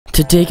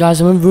Today guys,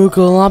 I'm in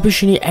Ro-Ghoul and I'll be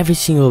showing you every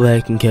single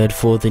working code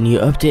for the new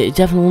update.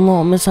 Definitely will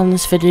not miss on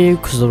this video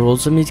because the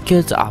rules of these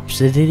codes are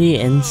absolutely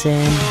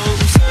insane.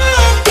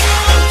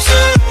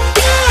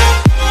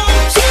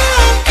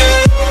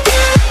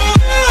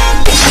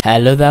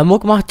 Hello there and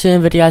welcome back to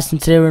another video guys,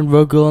 and today we're in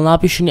Ro-Ghoul and I'll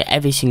be showing you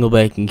every single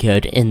working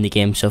code in the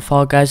game so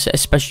far guys,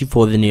 especially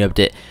for the new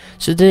update.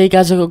 So today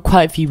guys, I've got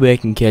quite a few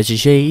working codes to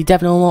show you, you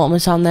definitely will not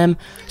miss on them.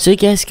 So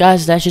yes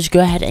guys, let's just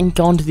go ahead and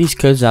go on to these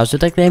codes now. So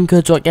take them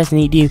codes what you guys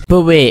need to do.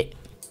 But wait,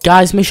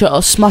 guys, make sure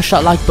to smash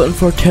that like button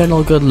for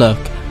eternal good luck.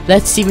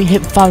 Let's see if we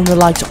hit 500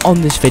 likes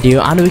on this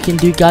video, and we can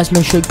do guys,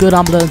 make sure go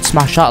down below and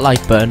smash that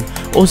like button.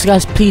 Also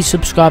guys, please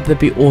subscribe, that'd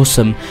be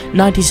awesome.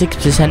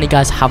 96% of you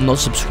guys have not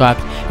subscribed.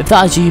 If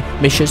that is you,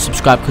 make sure to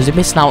subscribe because you're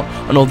missing out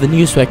on all the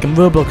new sReKenK and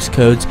Roblox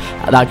codes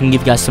that can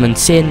give you guys some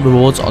insane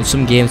rewards on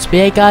some games. But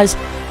yeah guys,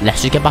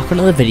 let's just get back on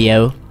another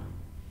video.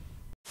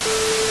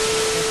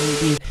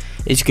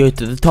 Is go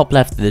to the top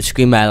left of the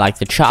screen where like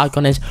the chat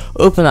icon is,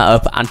 open that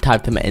up and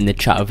type them in the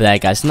chat over there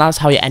guys, and that's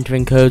how you're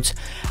entering codes.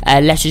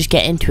 Let's just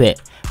get into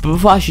it. But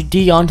before I should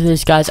dig onto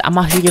this guys, I'm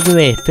actually giving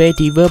away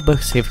 30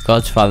 Roblox gift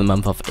cards for the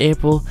month of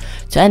April.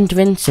 To enter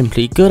in,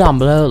 simply go down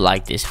below,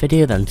 like this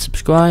video, then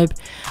subscribe.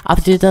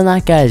 After you've done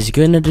that guys,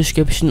 go in the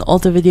description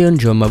of the video and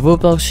join my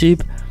Roblox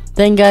group.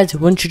 Then guys,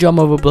 once you join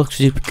my Roblox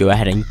group, go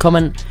ahead and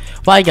comment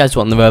why you guys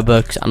want the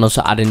Robux, and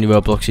also add in the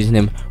Roblox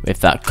username with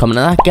that comment.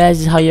 And that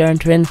guys is how you're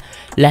entering.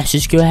 Let's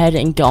just go ahead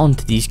and get on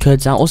to these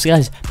codes now. Also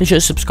guys, make sure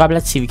to subscribe.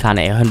 Let's see if we can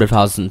hit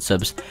 100,000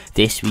 subs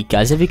this week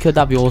guys. If you could,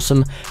 that'd be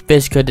awesome.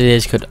 First code it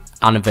is code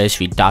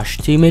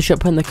anniversary-2. Make sure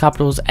to put in the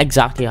capitals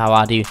exactly how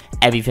I do,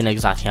 everything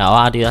exactly how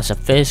I do. That's the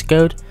first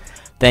code.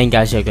 Then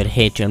guys, you've got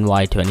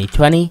HNY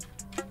 2020.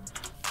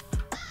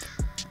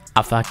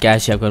 After that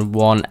guys, you've got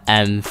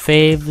 1M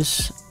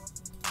faves.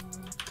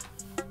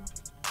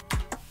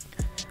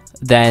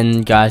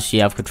 Then guys,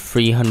 you have got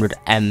 300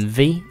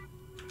 MV,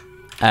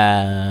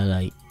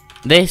 like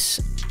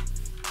this.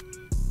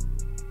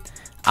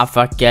 After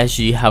that guys,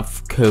 you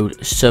have code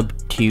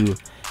sub2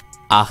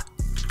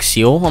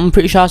 Axio, I'm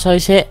pretty sure that's how you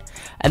say it.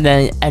 And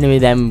then anyway,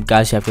 then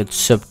guys, you have got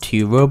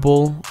sub2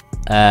 Ro-Ghoul,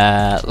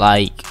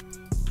 like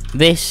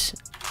this.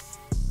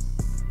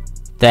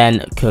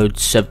 Then code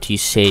sub2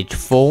 Sage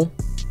 4,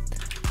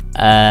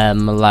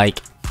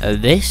 like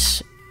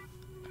this.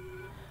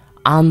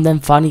 And then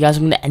finally guys,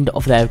 I'm going to end it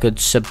off there with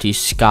sub2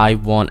 Sky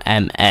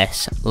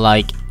 1MS,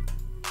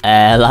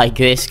 like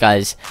this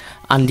guys.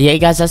 And yeah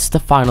guys, that's the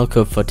final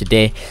code for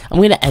today. I'm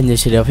going to end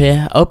this video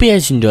here. I hope you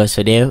guys enjoyed this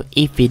video.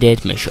 If you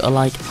did, make sure to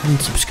like and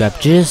subscribe,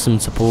 just some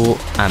support,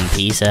 and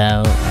peace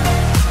out.